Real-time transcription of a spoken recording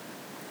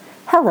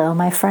Hello,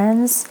 my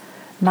friends.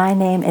 My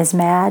name is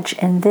Madge,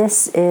 and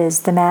this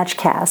is the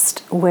Madgecast,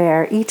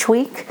 where each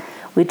week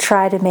we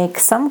try to make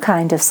some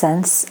kind of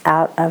sense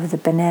out of the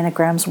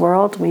bananagrams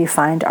world we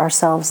find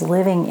ourselves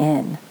living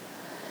in.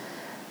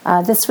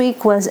 This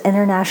week was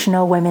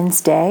International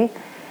Women's Day,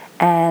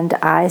 and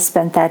I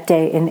spent that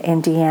day in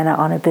Indiana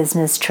on a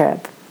business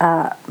trip.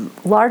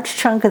 Large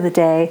chunk of the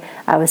day,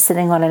 I was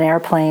sitting on an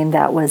airplane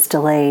that was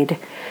delayed,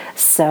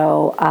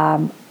 so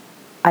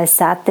I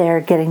sat there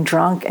getting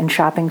drunk and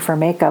shopping for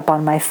makeup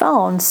on my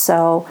phone,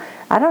 so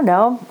I don't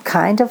know,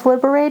 kind of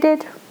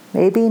liberated,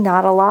 maybe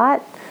not a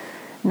lot.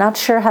 Not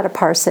sure how to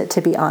parse it,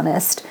 to be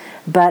honest,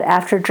 but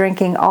after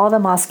drinking all the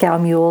Moscow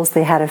mules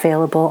they had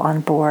available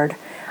on board,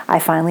 I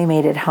finally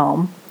made it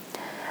home.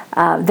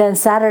 Then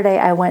Saturday,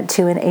 I went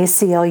to an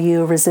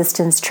ACLU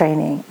resistance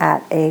training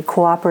at a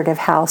cooperative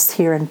house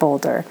here in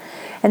Boulder,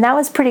 and that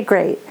was pretty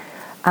great.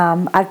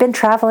 I've been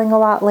traveling a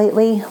lot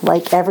lately,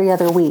 like every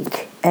other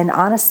week, and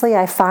honestly,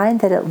 I find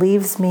that it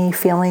leaves me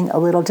feeling a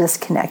little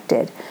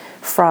disconnected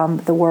from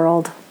the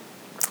world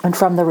and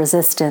from the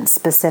resistance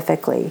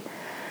specifically.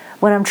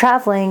 When I'm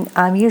traveling,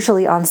 I'm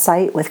usually on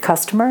site with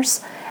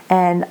customers,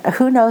 and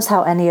who knows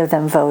how any of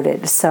them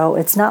voted, so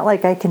it's not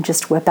like I can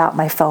just whip out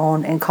my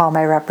phone and call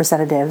my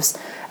representatives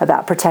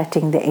about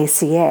protecting the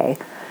ACA.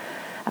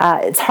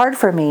 It's hard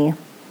for me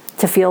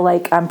to feel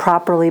like I'm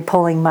properly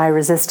pulling my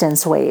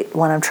resistance weight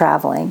when I'm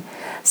traveling.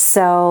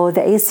 So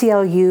the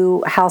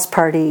ACLU house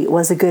party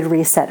was a good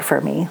reset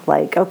for me.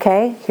 Like,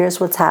 okay,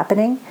 here's what's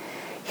happening.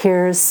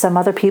 Here's some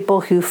other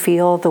people who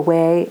feel the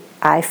way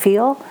I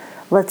feel.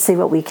 Let's see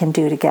what we can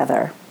do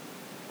together.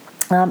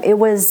 It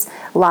was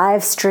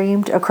live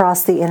streamed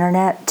across the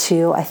internet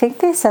to, I think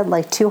they said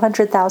like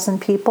 200,000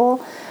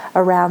 people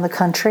around the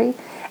country,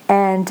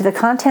 and the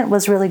content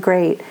was really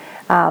great.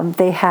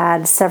 They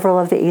had several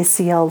of the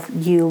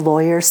ACLU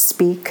lawyers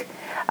speak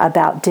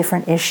about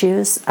different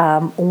issues.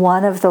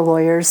 One of the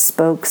lawyers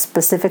spoke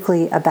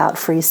specifically about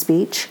free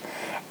speech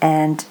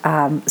and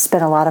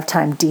spent a lot of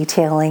time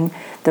detailing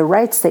the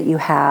rights that you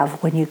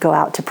have when you go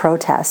out to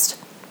protest.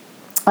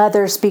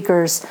 Other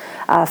speakers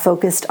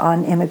focused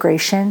on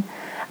immigration,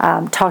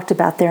 talked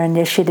about their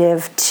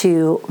initiative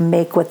to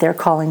make what they're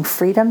calling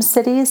freedom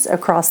cities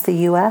across the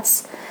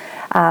U.S.,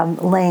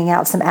 laying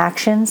out some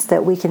actions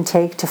that we can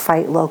take to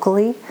fight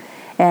locally.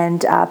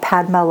 And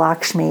Padma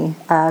Lakshmi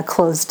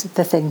closed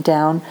the thing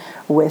down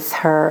with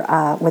her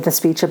with a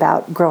speech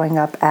about growing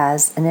up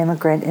as an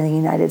immigrant in the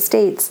United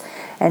States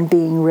and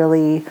being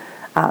really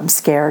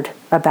scared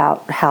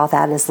about how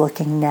that is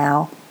looking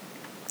now.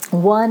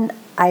 One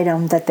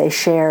item that they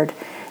shared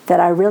that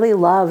I really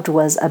loved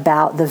was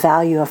about the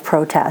value of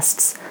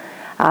protests.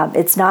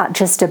 It's not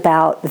just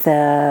about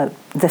the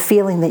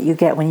feeling that you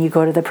get when you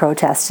go to the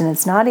protest, and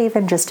it's not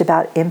even just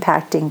about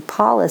impacting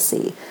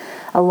policy.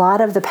 A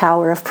lot of the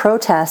power of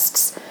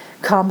protests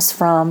comes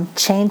from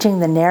changing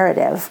the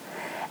narrative.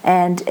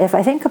 And if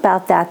I think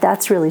about that,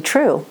 that's really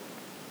true.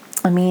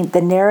 I mean,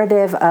 the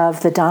narrative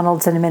of the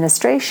Donaldson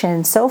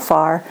administration so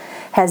far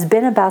has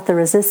been about the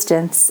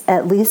resistance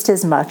at least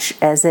as much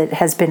as it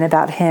has been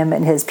about him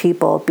and his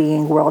people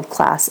being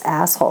world-class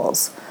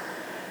assholes.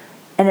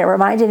 And it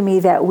reminded me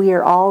that we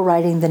are all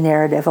writing the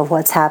narrative of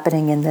what's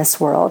happening in this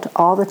world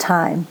all the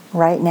time,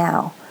 right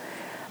now.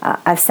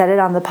 I've said it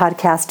on the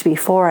podcast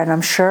before, and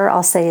I'm sure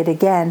I'll say it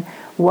again.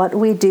 What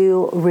we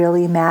do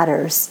really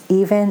matters,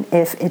 even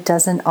if it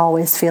doesn't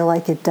always feel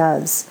like it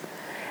does.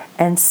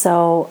 And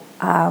so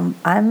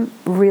I'm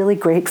really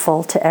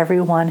grateful to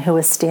everyone who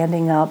is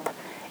standing up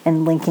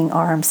and linking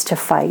arms to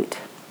fight.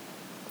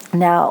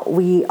 Now,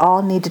 we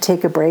all need to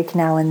take a break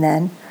now and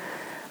then.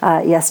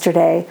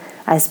 Yesterday,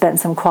 I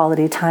spent some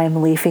quality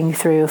time leafing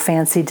through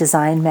fancy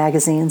design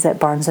magazines at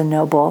Barnes &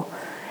 Noble.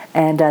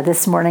 And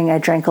this morning I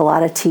drank a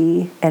lot of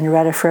tea and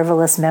read a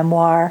frivolous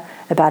memoir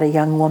about a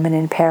young woman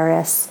in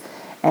Paris,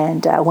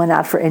 and went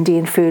out for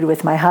Indian food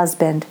with my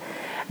husband.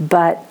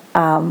 But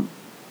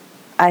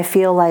I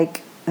feel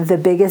like the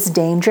biggest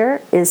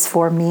danger is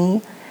for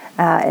me,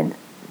 and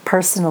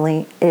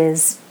personally,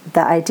 is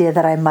the idea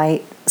that I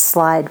might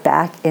slide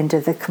back into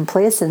the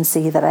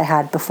complacency that I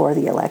had before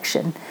the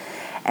election.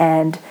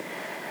 And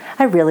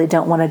I really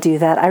don't want to do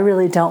that. I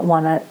really don't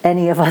want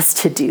any of us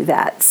to do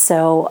that.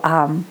 So,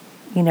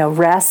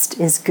 rest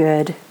is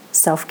good,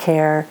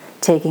 self-care,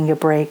 taking a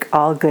break,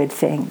 all good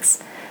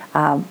things.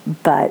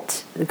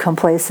 But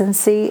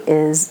complacency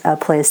is a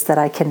place that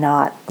I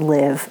cannot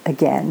live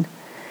again.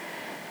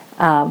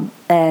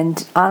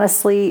 And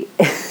honestly,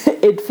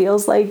 it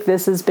feels like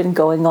this has been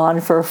going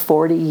on for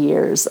 40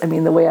 years. I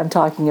mean, the way I'm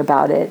talking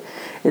about it,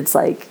 it's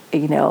like,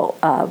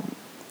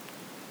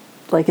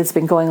 like it's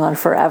been going on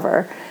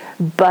forever.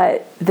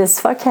 But this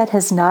fuckhead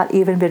has not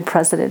even been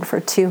president for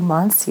 2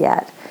 months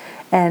yet.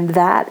 And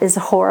that is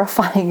a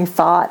horrifying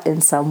thought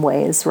in some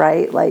ways,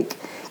 right? Like,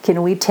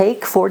 can we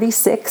take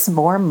 46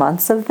 more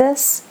months of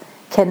this?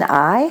 Can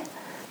I?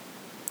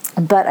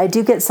 But I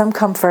do get some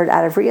comfort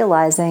out of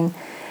realizing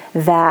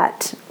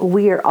that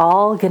we are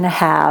all going to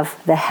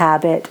have the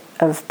habit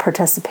of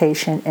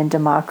participation in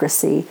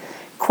democracy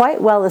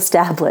quite well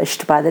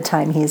established by the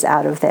time he's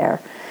out of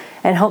there.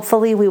 And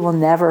hopefully we will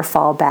never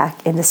fall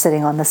back into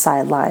sitting on the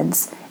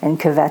sidelines and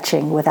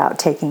kvetching without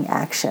taking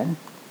action.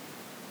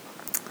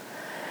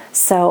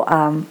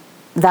 So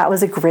that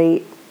was a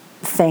great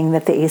thing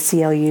that the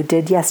ACLU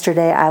did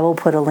yesterday. I will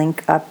put a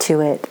link up to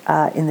it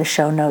in the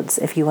show notes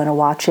if you want to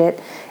watch it.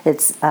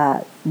 It's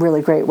a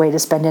really great way to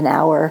spend an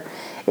hour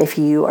if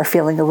you are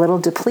feeling a little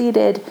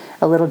depleted,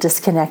 a little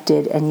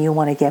disconnected, and you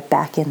want to get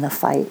back in the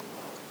fight.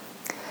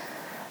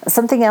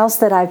 Something else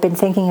that I've been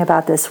thinking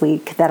about this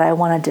week that I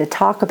wanted to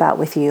talk about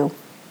with you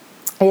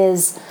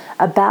is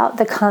about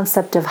the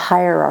concept of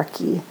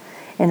hierarchy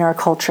in our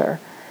culture.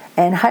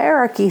 And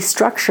hierarchy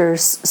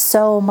structures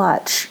so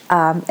much,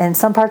 and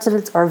some parts of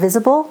it are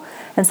visible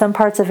and some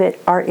parts of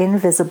it are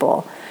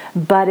invisible.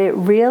 But it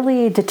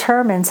really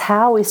determines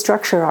how we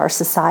structure our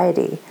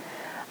society,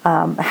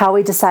 how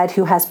we decide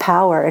who has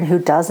power and who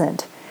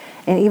doesn't,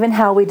 and even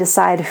how we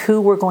decide who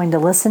we're going to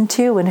listen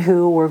to and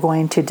who we're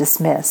going to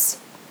dismiss.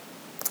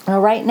 Now,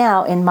 right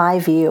now, in my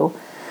view,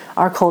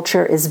 our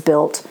culture is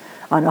built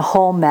on a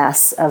whole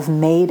mess of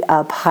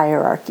made-up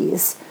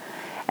hierarchies.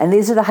 And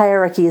these are the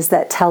hierarchies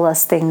that tell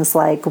us things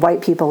like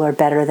white people are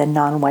better than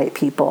non-white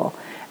people,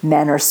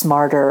 men are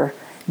smarter,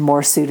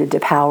 more suited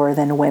to power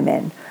than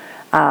women,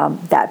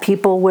 that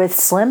people with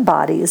slim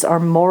bodies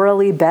are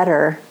morally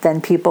better than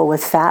people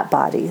with fat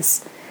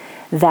bodies,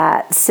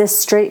 that cis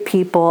straight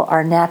people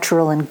are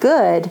natural and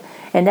good,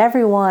 and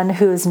everyone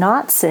who is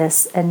not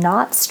cis and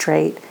not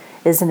straight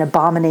is an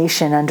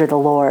abomination under the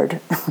Lord,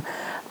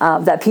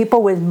 that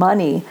people with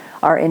money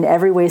are in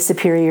every way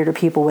superior to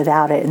people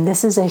without it. And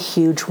this is a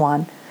huge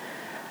one.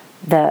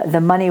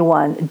 The money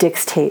one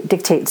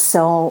dictates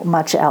so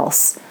much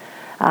else.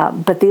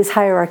 But these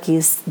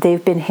hierarchies,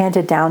 they've been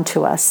handed down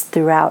to us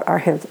throughout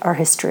our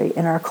history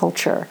and our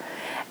culture.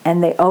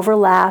 And they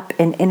overlap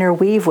and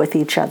interweave with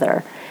each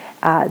other.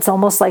 It's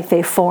almost like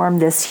they form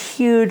this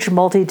huge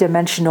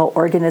multidimensional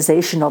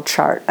organizational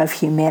chart of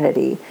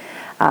humanity.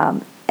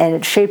 And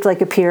it's shaped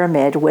like a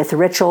pyramid with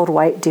rich old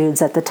white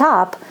dudes at the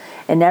top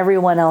and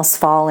everyone else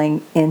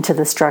falling into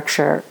the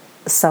structure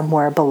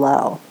somewhere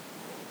below.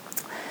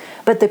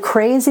 But the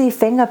crazy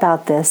thing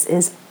about this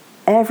is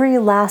every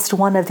last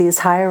one of these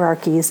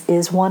hierarchies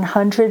is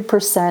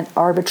 100%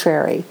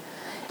 arbitrary.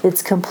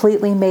 It's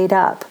completely made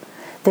up.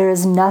 There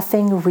is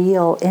nothing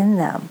real in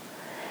them.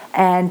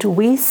 And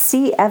we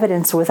see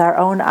evidence with our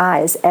own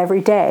eyes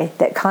every day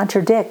that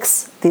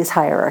contradicts these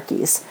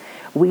hierarchies.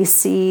 We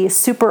see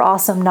super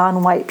awesome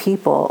non-white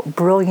people,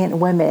 brilliant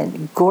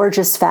women,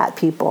 gorgeous fat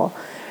people,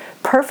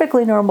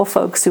 perfectly normal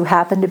folks who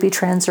happen to be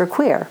trans or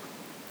queer,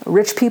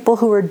 rich people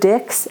who are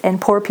dicks, and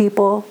poor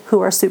people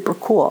who are super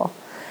cool.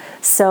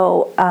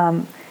 So,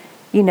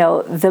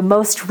 the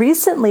most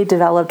recently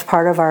developed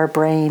part of our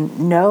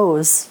brain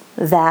knows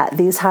that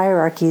these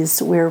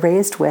hierarchies we're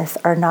raised with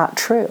are not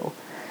true.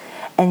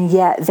 And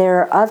yet there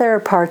are other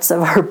parts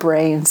of our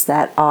brains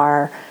that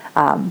are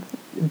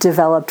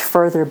developed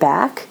further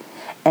back.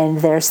 And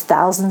there's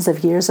thousands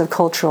of years of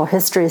cultural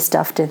history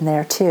stuffed in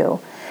there too.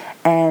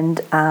 And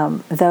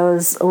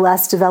those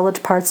less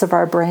developed parts of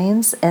our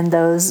brains and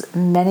those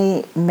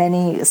many,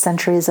 many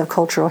centuries of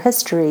cultural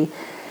history,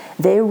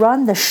 they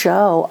run the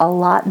show a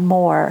lot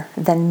more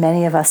than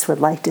many of us would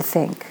like to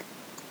think.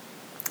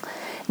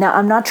 Now,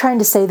 I'm not trying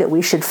to say that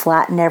we should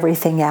flatten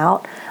everything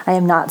out. I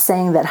am not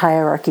saying that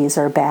hierarchies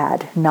are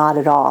bad, not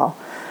at all.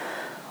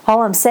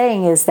 All I'm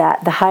saying is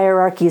that the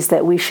hierarchies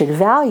that we should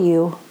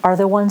value are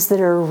the ones that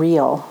are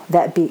real,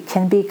 that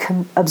can be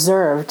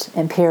observed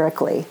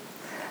empirically.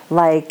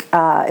 Like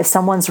if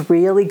someone's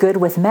really good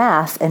with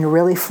math and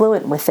really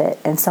fluent with it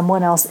and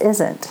someone else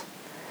isn't.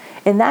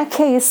 In that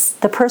case,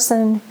 the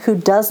person who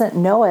doesn't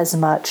know as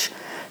much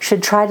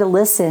should try to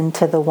listen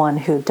to the one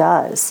who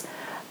does.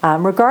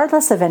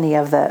 Regardless of any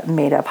of the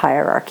made-up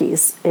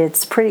hierarchies,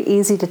 it's pretty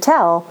easy to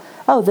tell,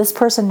 oh, this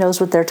person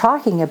knows what they're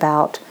talking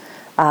about,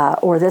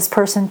 or this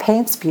person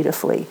paints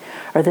beautifully,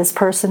 or this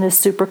person is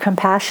super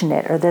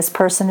compassionate, or this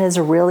person is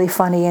really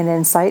funny and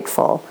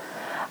insightful.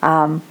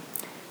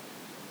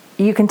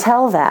 You can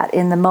tell that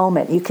in the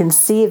moment. You can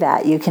see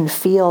that. You can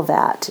feel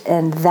that.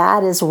 And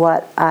that is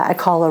what I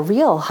call a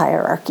real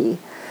hierarchy.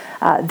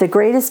 The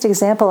greatest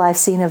example I've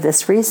seen of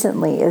this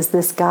recently is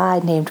this guy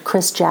named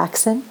Chris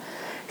Jackson,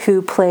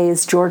 who played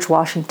George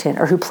Washington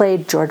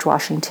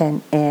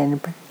in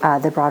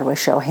the Broadway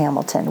show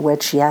Hamilton,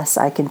 which, yes,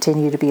 I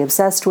continue to be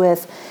obsessed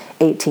with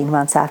 18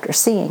 months after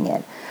seeing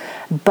it.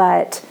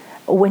 But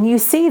when you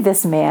see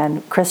this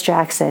man, Chris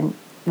Jackson,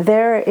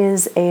 there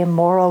is a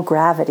moral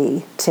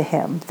gravity to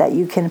him that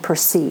you can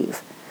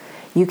perceive.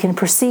 You can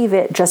perceive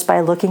it just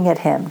by looking at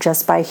him,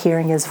 just by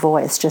hearing his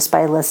voice, just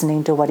by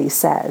listening to what he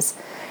says.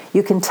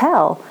 You can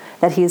tell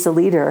that he's a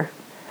leader.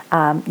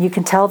 You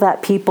can tell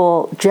that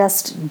people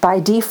just by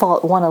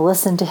default want to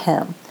listen to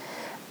him.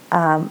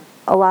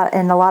 A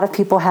lot of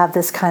people have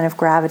this kind of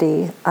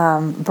gravity.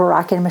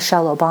 Barack and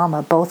Michelle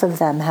Obama, both of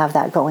them have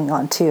that going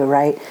on too,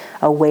 right?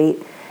 A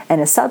weight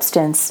and a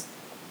substance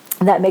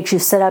that makes you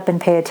sit up and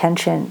pay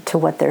attention to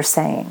what they're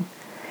saying.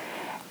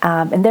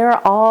 And there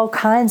are all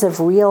kinds of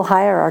real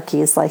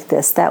hierarchies like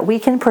this that we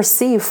can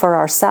perceive for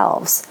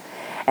ourselves.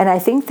 And I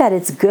think that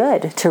it's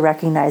good to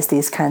recognize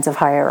these kinds of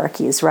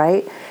hierarchies,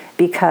 right?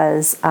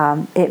 Because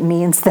it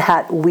means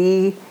that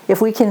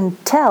if we can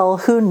tell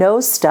who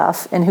knows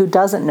stuff and who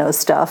doesn't know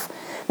stuff,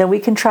 then we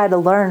can try to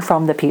learn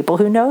from the people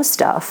who know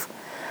stuff.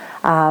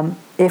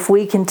 If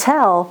we can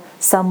tell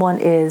someone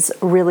is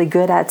really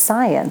good at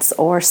science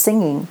or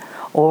singing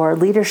or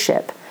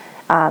leadership,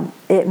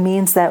 it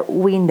means that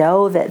we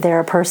know that they're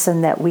a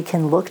person that we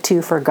can look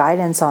to for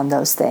guidance on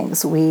those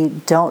things. We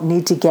don't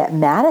need to get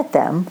mad at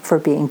them for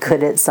being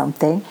good at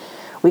something.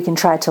 We can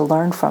try to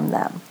learn from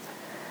them.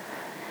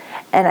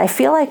 And I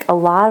feel like a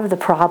lot of the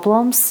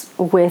problems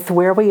with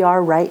where we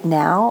are right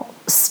now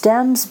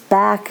stems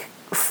back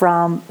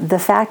from the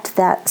fact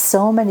that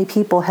so many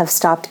people have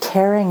stopped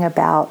caring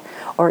about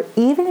or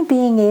even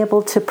being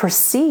able to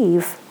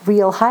perceive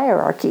real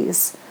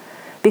hierarchies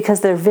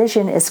because their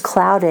vision is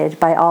clouded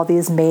by all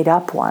these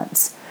made-up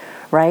ones,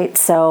 right?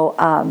 So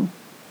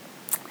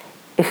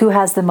who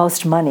has the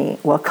most money?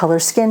 What color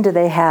skin do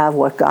they have?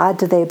 What God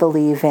do they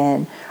believe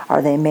in?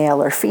 Are they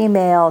male or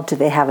female? Do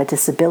they have a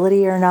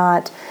disability or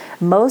not?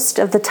 Most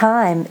of the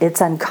time,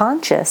 it's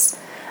unconscious.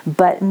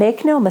 But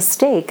make no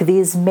mistake,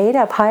 these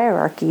made-up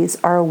hierarchies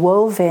are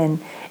woven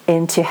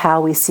into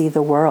how we see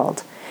the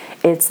world.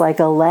 It's like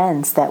a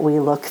lens that we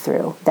look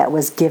through that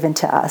was given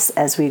to us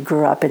as we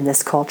grew up in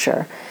this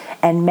culture.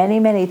 And many,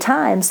 many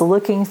times,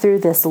 looking through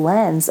this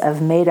lens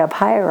of made-up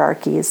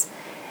hierarchies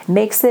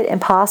makes it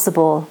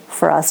impossible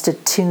for us to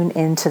tune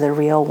into the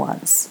real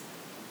ones.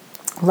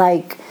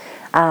 Like,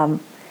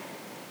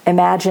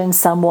 imagine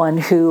someone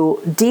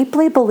who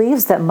deeply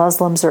believes that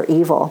Muslims are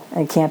evil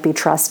and can't be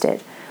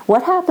trusted.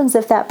 What happens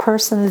if that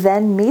person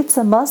then meets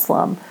a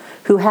Muslim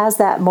who has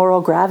that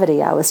moral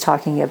gravity I was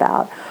talking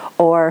about,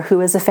 or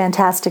who is a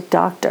fantastic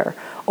doctor,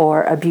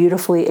 or a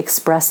beautifully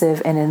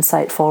expressive and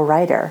insightful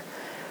writer?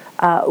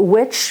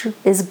 Which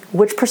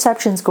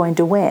perception is going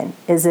to win?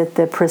 Is it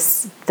the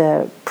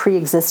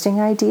pre-existing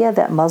idea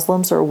that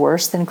Muslims are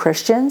worse than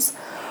Christians?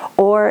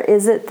 Or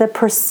is it the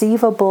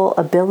perceivable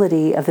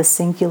ability of the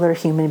singular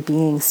human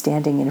being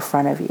standing in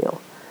front of you?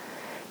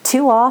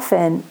 Too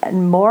often,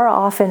 and more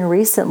often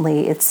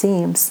recently, it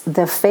seems,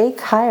 the fake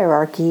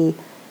hierarchy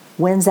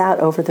wins out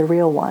over the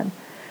real one.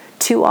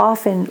 Too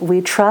often,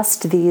 we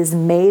trust these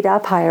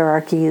made-up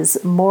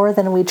hierarchies more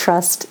than we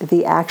trust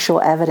the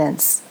actual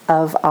evidence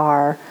of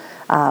our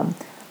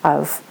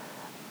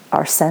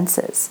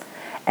senses.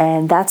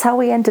 And that's how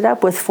we ended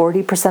up with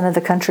 40% of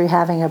the country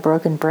having a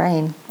broken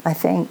brain, I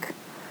think.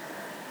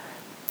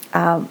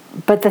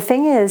 But the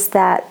thing is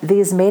that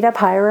these made-up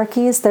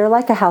hierarchies, they're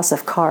like a house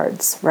of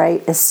cards,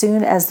 right? As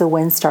soon as the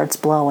wind starts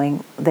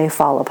blowing, they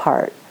fall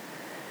apart.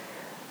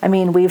 I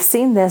mean, we've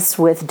seen this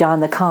with Don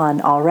the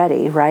Con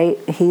already, right?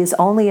 He's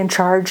only in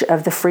charge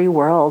of the free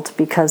world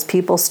because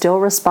people still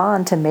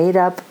respond to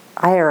made-up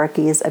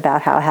hierarchies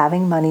about how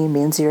having money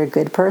means you're a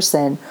good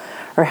person,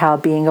 or how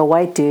being a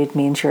white dude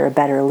means you're a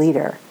better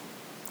leader.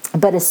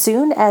 But as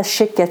soon as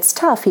shit gets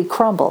tough, he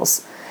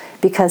crumbles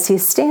because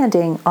he's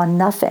standing on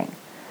nothing.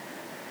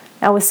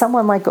 Now, with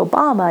someone like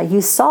Obama,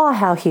 you saw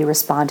how he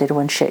responded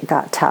when shit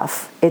got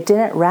tough. It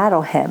didn't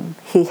rattle him.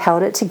 He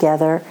held it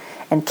together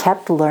and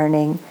kept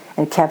learning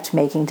and kept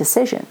making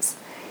decisions.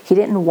 He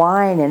didn't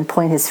whine and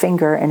point his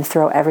finger and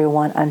throw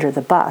everyone under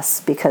the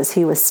bus because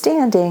he was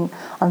standing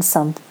on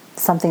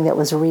something that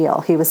was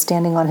real. He was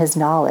standing on his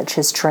knowledge,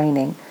 his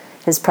training,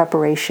 his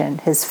preparation,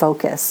 his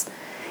focus.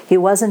 He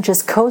wasn't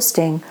just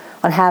coasting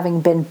on having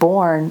been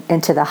born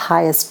into the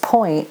highest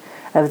point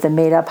of the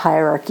made-up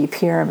hierarchy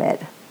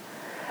pyramid.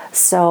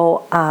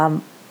 So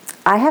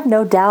I have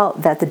no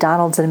doubt that the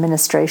Donald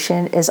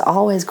administration is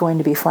always going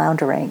to be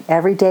floundering.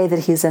 Every day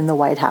that he's in the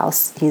White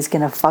House, he's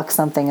going to fuck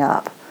something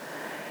up.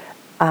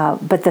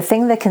 But the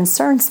thing that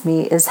concerns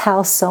me is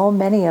how so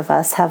many of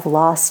us have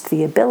lost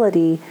the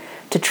ability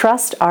to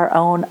trust our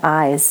own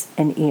eyes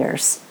and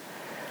ears.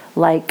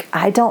 Like,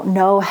 I don't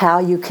know how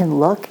you can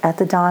look at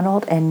the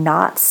Donald and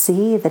not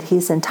see that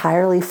he's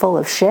entirely full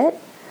of shit.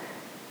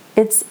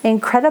 It's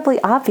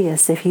incredibly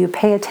obvious if you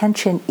pay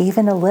attention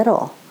even a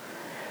little.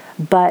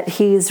 But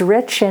he's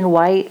rich and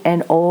white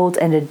and old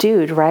and a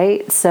dude,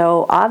 right?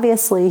 So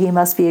obviously he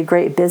must be a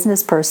great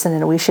business person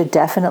and we should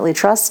definitely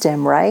trust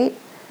him, right?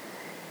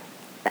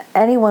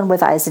 Anyone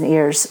with eyes and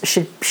ears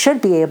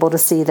should be able to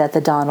see that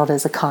the Donald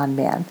is a con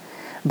man,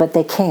 but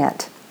they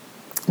can't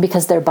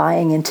because they're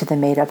buying into the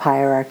made-up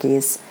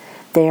hierarchies.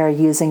 They are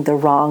using the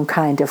wrong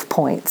kind of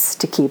points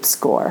to keep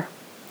score.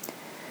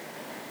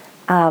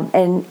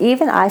 And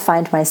even I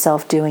find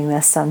myself doing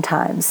this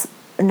sometimes.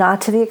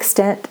 Not to the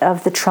extent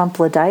of the Trump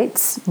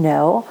Luddites,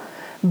 no.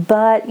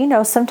 But,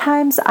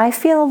 sometimes I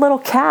feel a little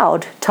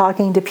cowed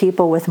talking to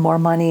people with more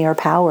money or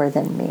power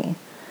than me.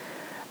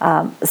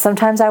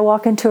 Sometimes I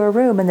walk into a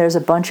room and there's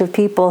a bunch of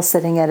people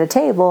sitting at a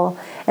table,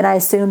 and I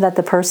assume that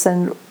the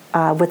person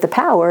with the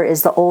power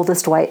is the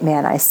oldest white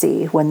man I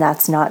see, when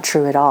that's not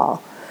true at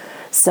all.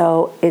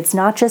 So it's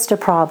not just a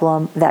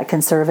problem that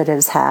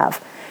conservatives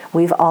have.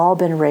 We've all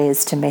been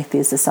raised to make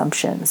these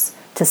assumptions,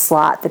 to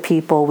slot the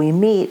people we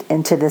meet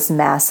into this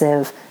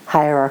massive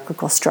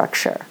hierarchical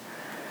structure.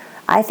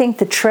 I think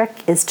the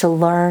trick is to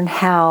learn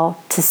how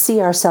to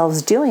see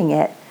ourselves doing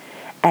it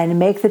and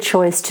make the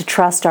choice to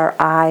trust our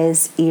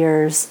eyes,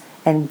 ears,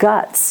 and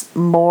guts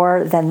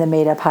more than the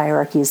made-up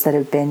hierarchies that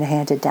have been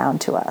handed down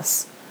to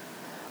us.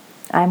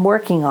 I'm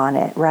working on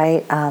it,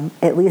 right?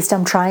 At least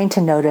I'm trying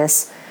to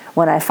notice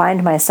when I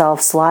find myself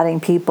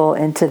slotting people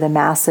into the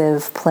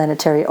massive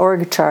planetary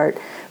org chart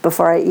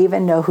before I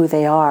even know who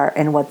they are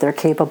and what they're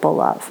capable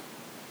of.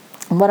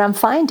 And what I'm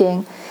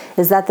finding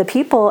is that the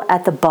people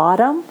at the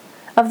bottom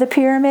of the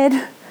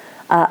pyramid,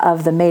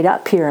 of the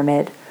made-up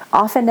pyramid,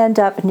 often end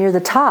up near the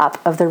top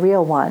of the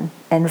real one,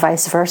 and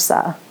vice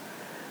versa.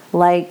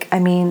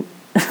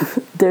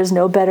 There's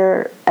no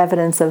better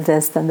evidence of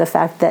this than the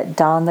fact that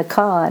Don the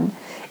Khan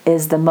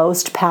is the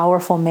most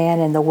powerful man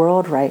in the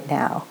world right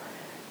now.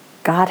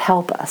 God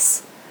help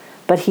us.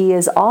 But he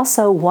is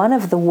also one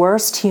of the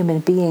worst human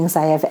beings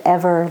I have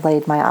ever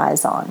laid my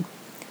eyes on.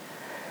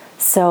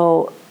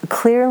 So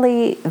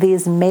clearly,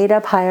 these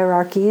made-up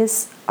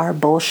hierarchies are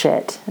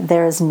bullshit.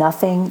 There is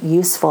nothing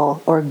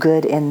useful or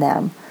good in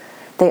them.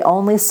 They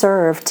only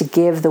serve to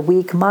give the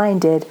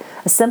weak-minded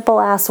a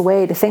simple-ass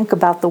way to think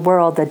about the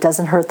world that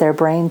doesn't hurt their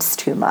brains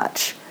too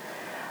much.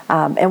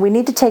 And we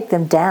need to take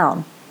them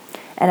down.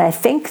 And I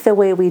think the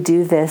way we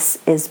do this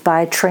is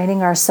by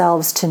training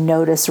ourselves to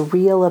notice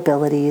real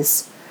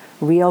abilities,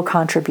 real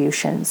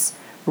contributions,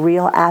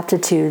 real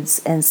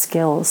aptitudes and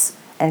skills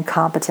and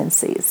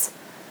competencies.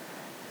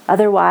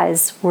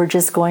 Otherwise, we're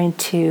just going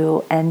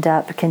to end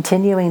up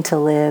continuing to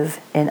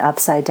live in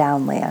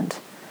upside-down land.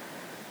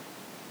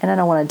 And I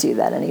don't want to do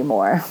that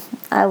anymore.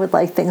 I would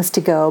like things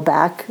to go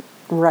back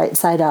right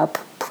side up,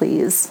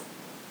 please.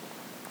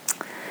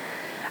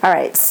 All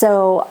right,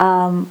 so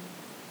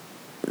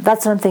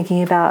that's what I'm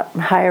thinking about,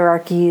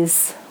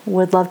 hierarchies.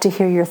 Would love to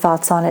hear your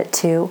thoughts on it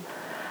too.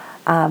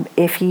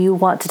 If you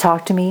want to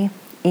talk to me,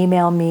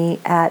 email me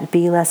at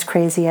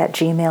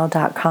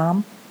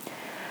belesscrazy@gmail.com.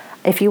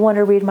 If you want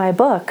to read my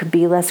book,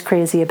 Be Less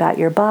Crazy About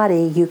Your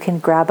Body, you can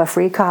grab a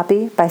free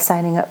copy by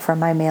signing up for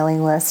my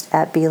mailing list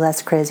at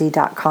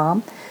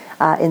belesscrazy.com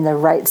in the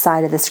right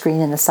side of the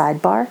screen in the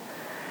sidebar.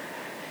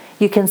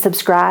 You can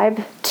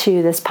subscribe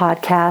to this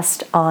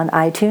podcast on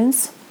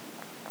iTunes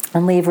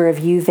and leave a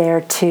review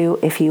there too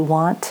if you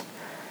want.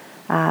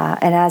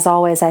 And as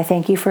always, I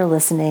thank you for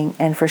listening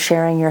and for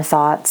sharing your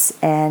thoughts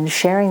and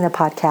sharing the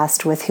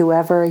podcast with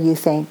whoever you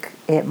think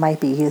it might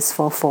be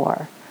useful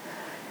for.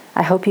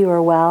 I hope you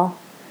are well.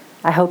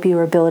 I hope you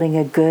are building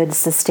a good,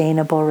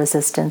 sustainable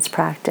resistance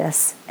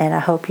practice. And I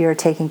hope you are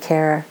taking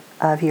care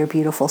of your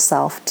beautiful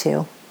self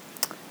too.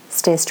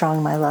 Stay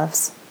strong, my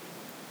loves.